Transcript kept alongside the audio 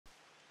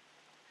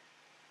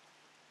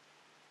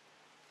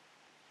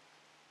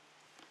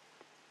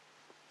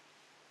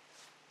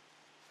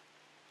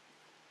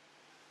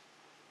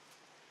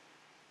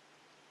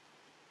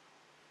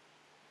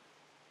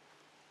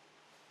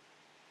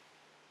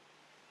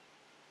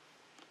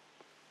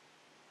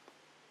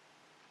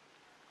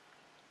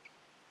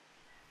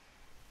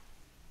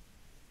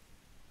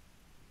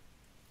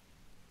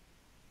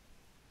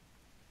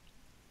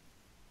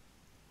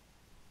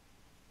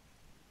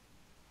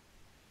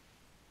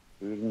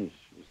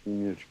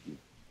сними очки.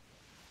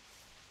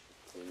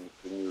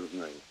 Никто не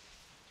узнает.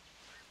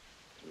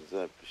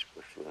 Запись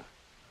пошла.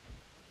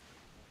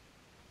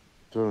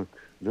 Так,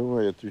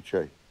 давай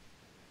отвечай.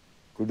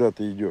 Куда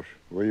ты идешь?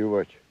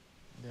 Воевать?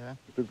 Да.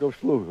 Только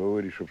вслух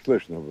говори, чтоб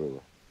слышно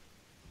было.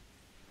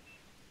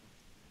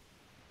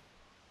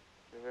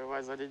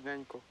 Воевать за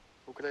рідненьку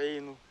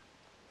Україну,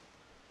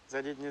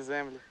 за рідні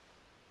землі.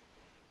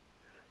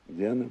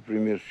 Я,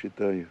 например,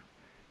 считаю,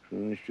 что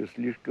он еще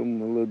слишком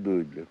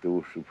молодой для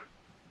того, чтобы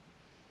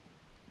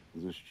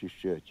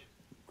защищать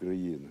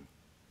Украину.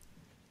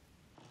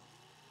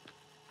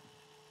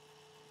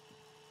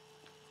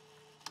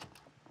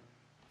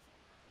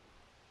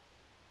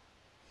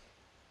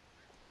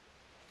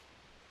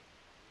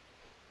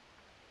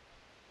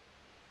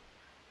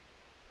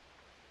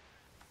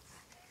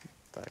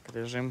 Так,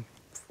 режим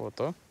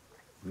фото.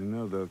 Не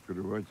надо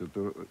открывать, а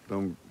то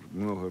там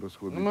много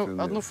расходов. Ну,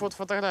 мы одну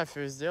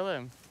фотографию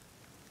сделаем.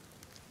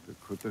 Так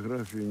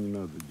фотографию не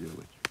надо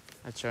делать.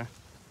 А чё?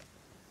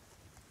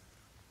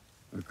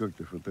 А как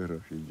ты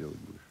фотографии делать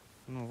будешь?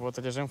 Ну, вот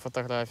режим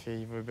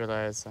фотографий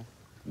выбирается.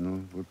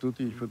 Ну, вот тут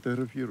и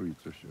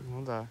фотографируется все.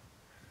 Ну да.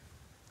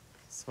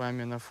 С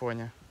вами на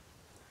фоне.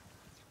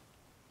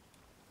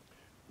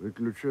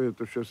 Выключаю,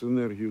 то сейчас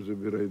энергию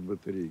забирает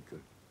батарейка.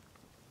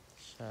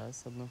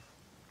 Сейчас, одну.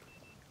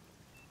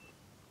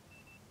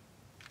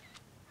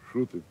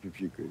 Что ты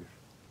пипикаешь?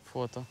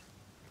 Фото.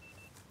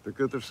 Так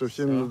это же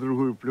совсем Всё. на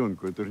другую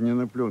пленку. Это же не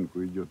на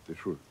пленку идет. Ты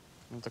что?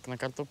 Ну так на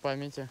карту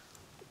памяти.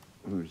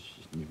 Ой,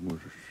 не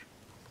можешь.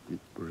 И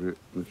уже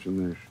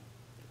начинаешь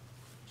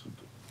тут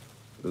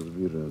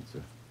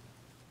разбираться.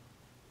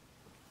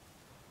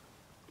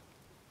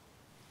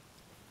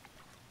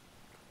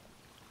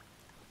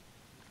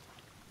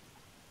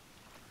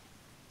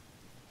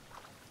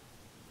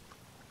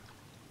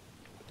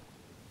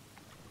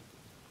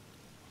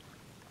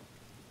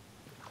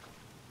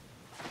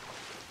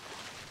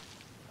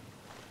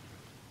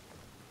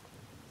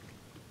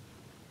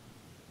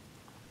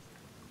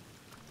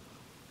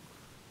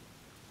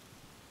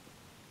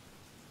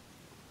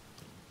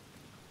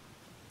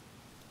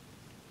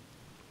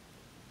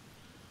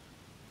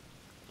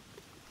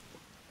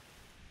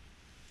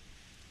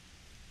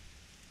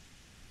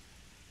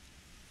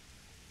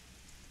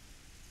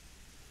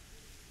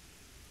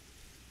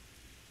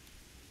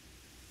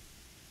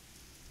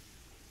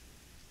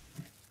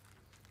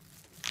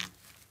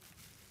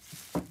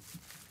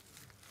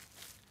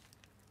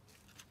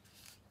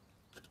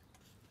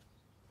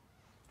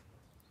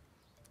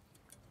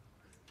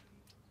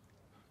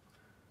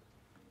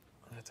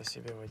 Это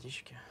себе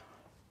водички.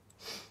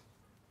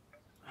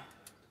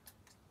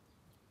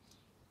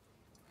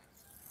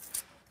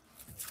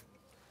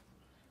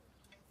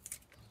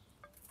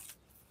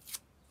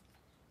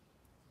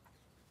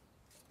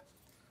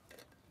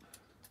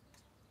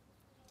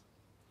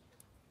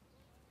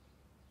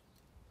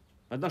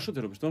 А що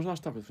ти робиш? Ти должна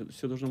штаб,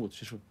 все должно бути,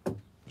 чи що?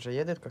 Вже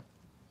є дитка?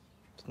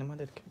 Тут нема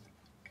дитки.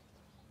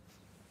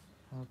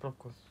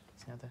 Пробку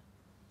зняти.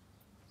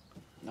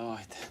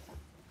 Давайте.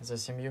 За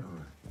сім'ю.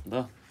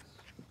 Да.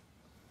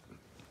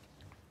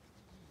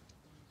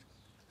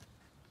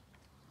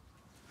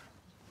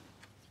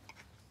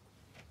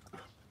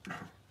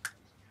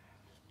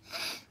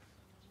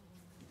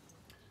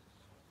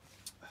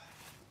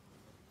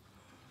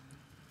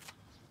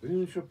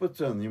 Він ще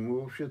пацан,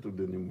 йому взагалі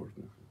туди не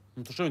можна.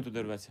 Ну то що він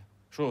туди рветься?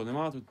 Що,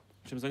 нема тут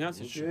чим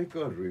зайнятися? От Чи я що? й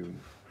кажу йому,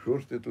 що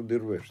ж ти туди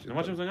рвешся?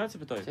 Нема чим зайнятися,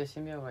 питаю? Вся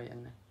сім'я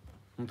воєнна.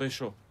 Ну та й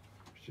що?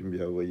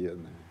 Сім'я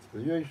воєнна.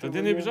 Та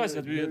ти не обіжайся,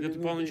 я тобі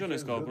певно нічого не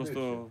сказав,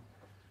 просто...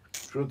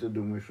 Що ти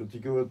думаєш, що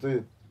тільки от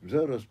ти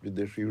зараз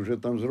підеш і вже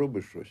там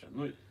зробиш щось?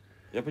 Ну,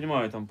 я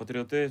розумію, там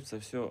патріотизм, це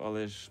все,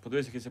 але ж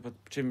подивись,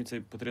 чим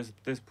цей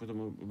патріотизм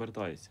потім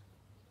обертається.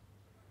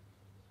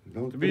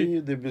 Ну, Тобі-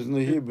 приїде без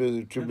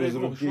ноги, чи не без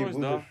дай Бог, руки, щось, будеш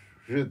да.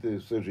 жити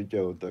все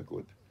життя отак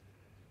от.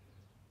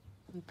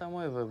 Это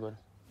мой выбор.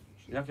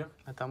 Як?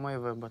 Это мой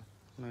выбор.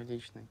 Мой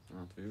личный.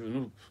 А, твій,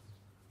 ну,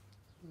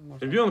 Можно-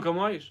 ребенка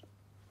маєш?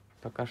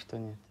 Пока что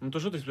нет. Ну то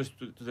що ти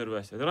туди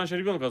рвешся? Ти раніше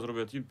ребенка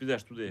зробив, ти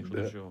підеш туди, якщо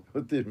Да. до чого.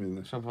 От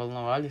іменно. Чтоб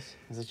волновались?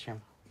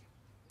 Зачем?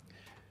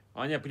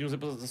 А ні, потім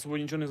за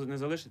собою нічого не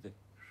залишити?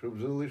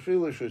 Щоб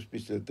залишилось щось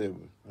після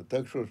тебе. А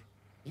так що ж,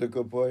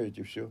 закопають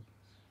і все.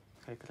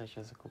 Хай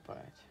краще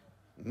закупають.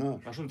 На.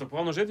 А що, так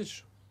погано жити чи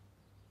що?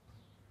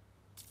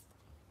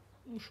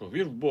 Ну що,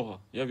 вір в Бога.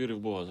 Я вірив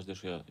в Бога завжди,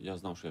 що я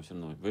знав, що я все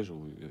одно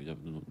виживу і я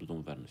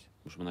додому вернуся.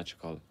 Бо що мене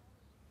чекали.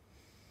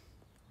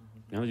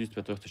 Я надіюсь,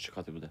 тебе того хтось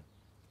чекати буде.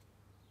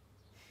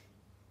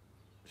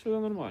 Все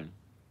нормально.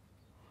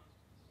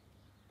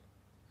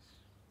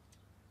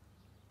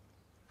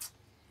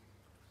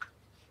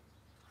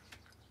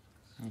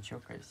 Не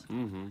чокайся.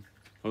 Угу.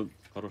 О,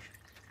 хорош.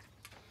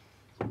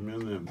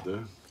 Менем,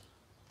 так?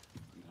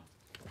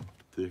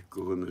 Тих,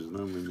 кого не з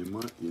нами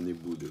нема і не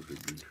буде вже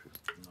більше.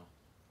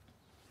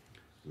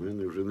 У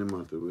мене вже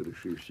нема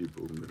товаришів, всі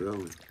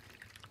повмирали.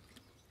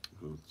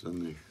 От, за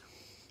них.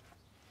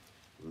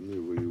 Вони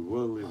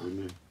воювали,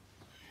 вони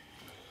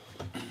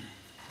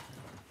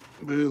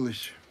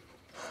бились.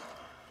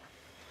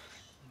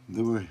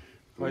 Давай.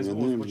 Хай знову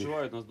пом'янемо.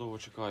 спочивають, нас довго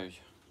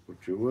чекають.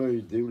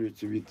 Почувають,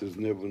 дивляться віти з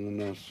неба на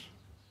нас,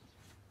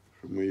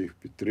 що ми їх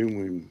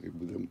підтримуємо і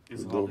будемо І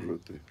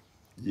продовжувати.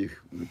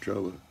 Їх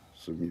начало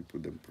самі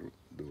будемо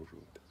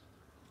продовжувати.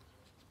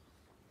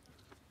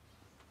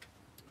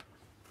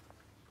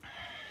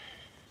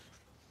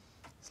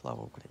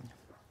 Слава Україні.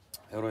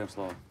 Героям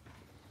слава.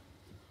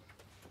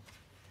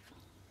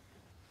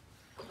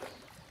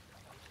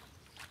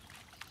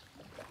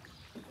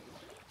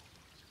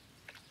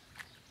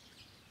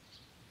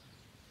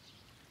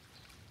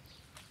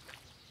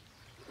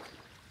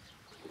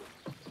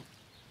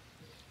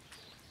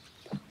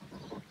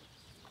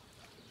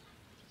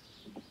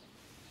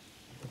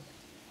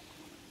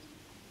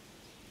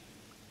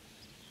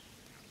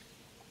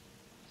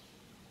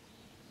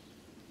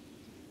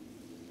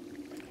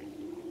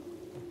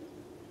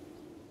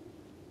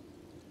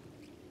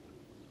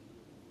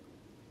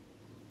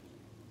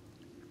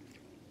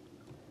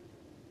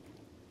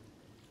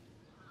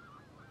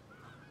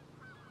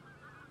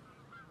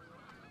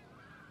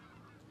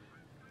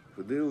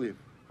 Ходили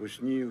по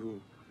снігу.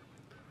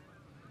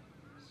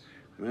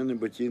 У мене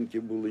ботинки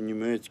були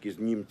німецькі, з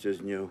німця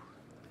зняв.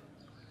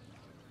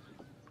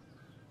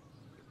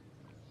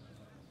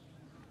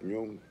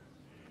 Днем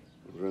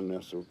вже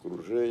нас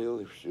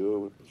окружили,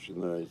 все,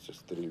 починається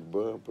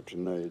стрільба,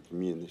 починають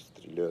міни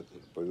стріляти,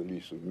 по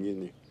лісу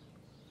міни.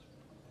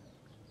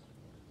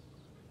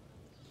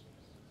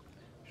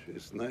 Ще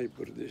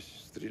снайпер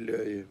десь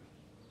стріляє.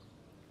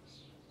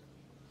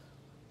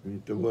 Мій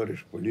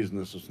товариш поліз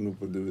на сосну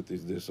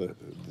подивитись,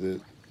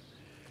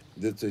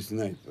 де цей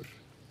снайпер.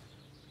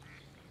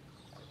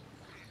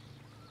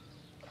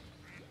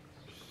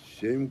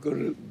 Я їм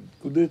кажу,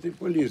 куди ти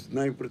поліз?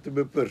 Снайпер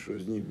тебе першого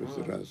зніме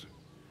зразу.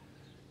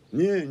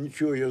 Ні,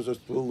 нічого, я за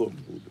стволом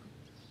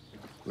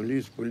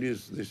буду.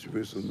 Поліз, десь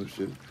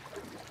висунувся.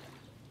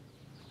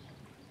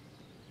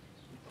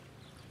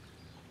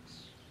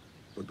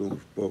 Потім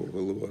впав,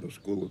 голова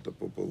розколота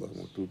пополам.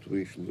 Тут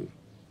вийшло.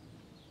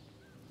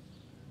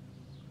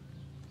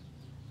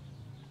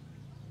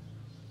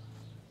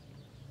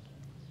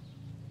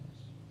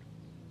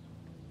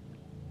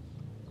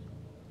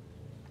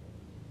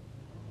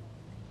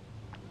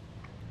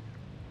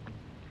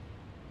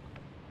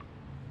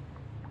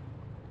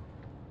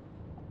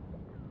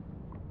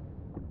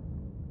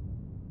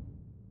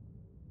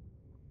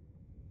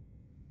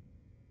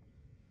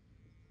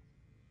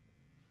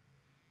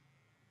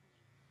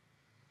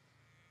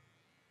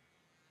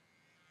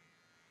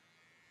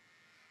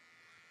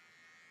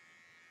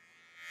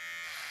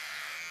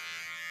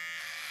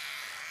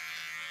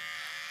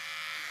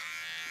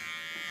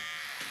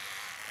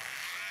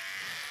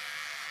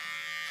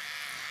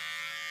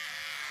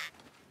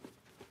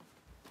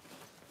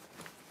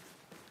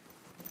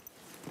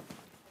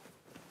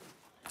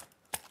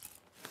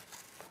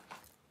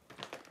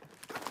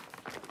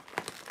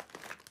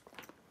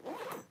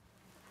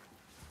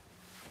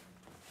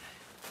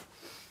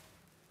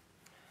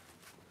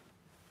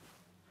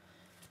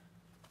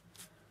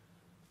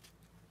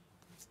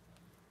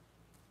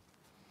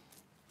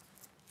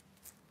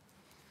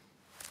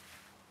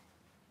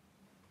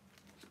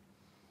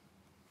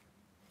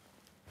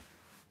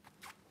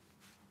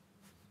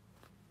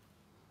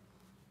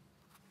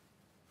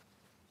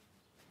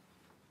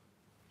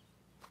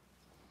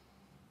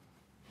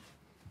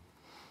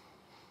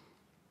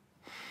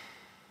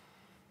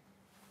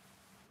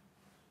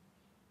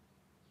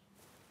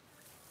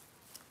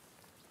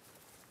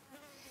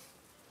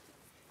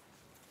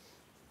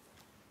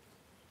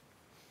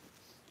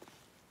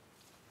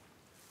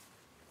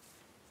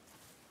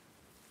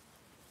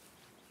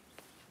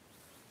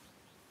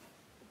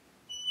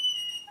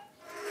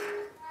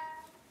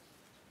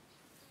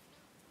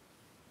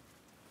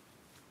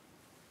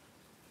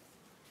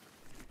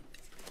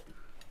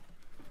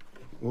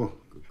 О,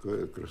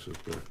 какая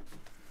красота.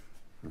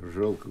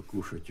 Жалко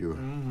кушать его.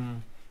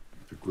 Угу.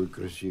 Такой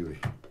красивый.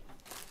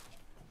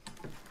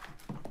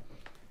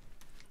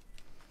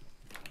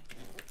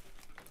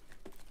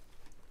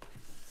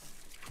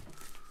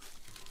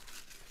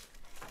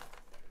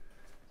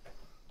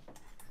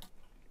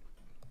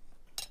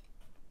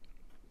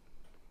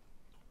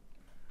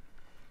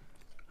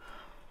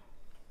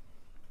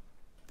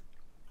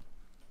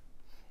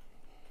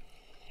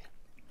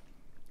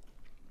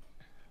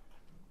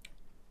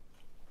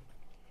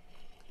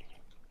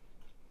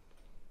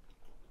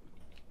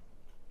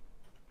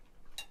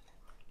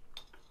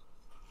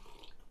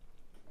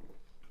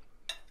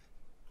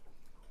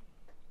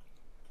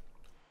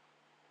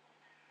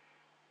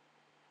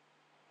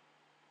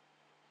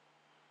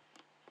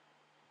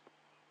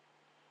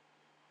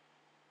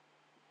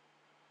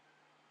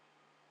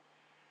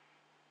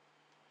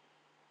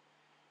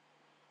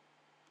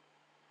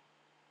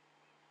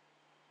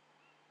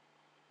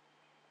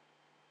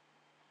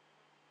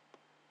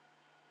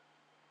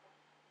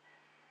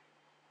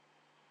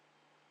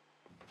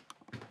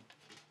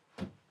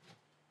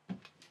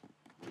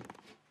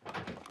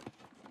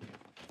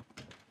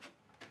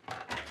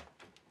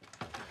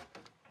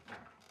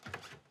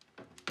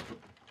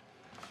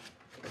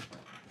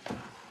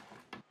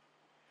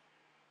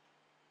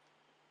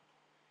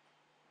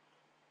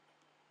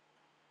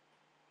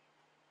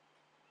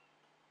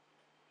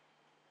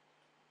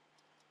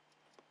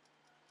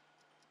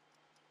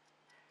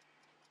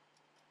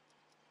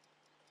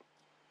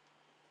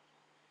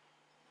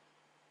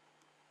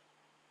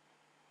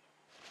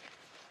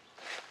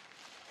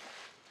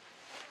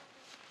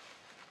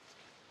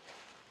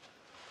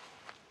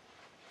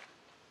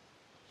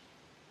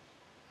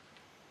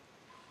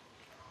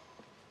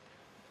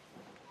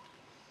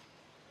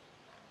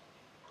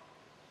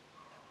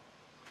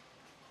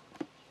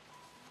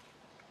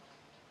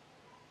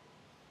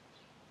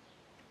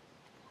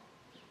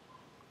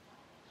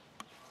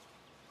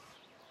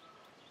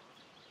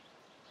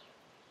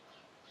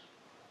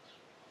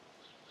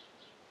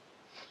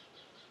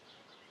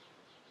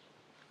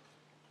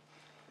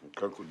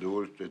 Как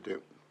удовольствие ты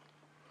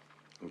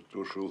от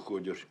того, что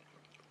уходишь,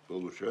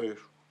 получаешь?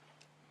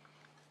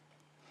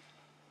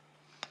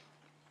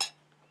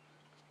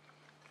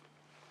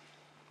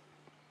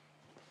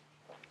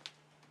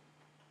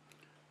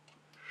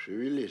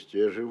 Шевелись,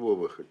 я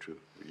живого хочу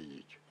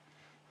видеть.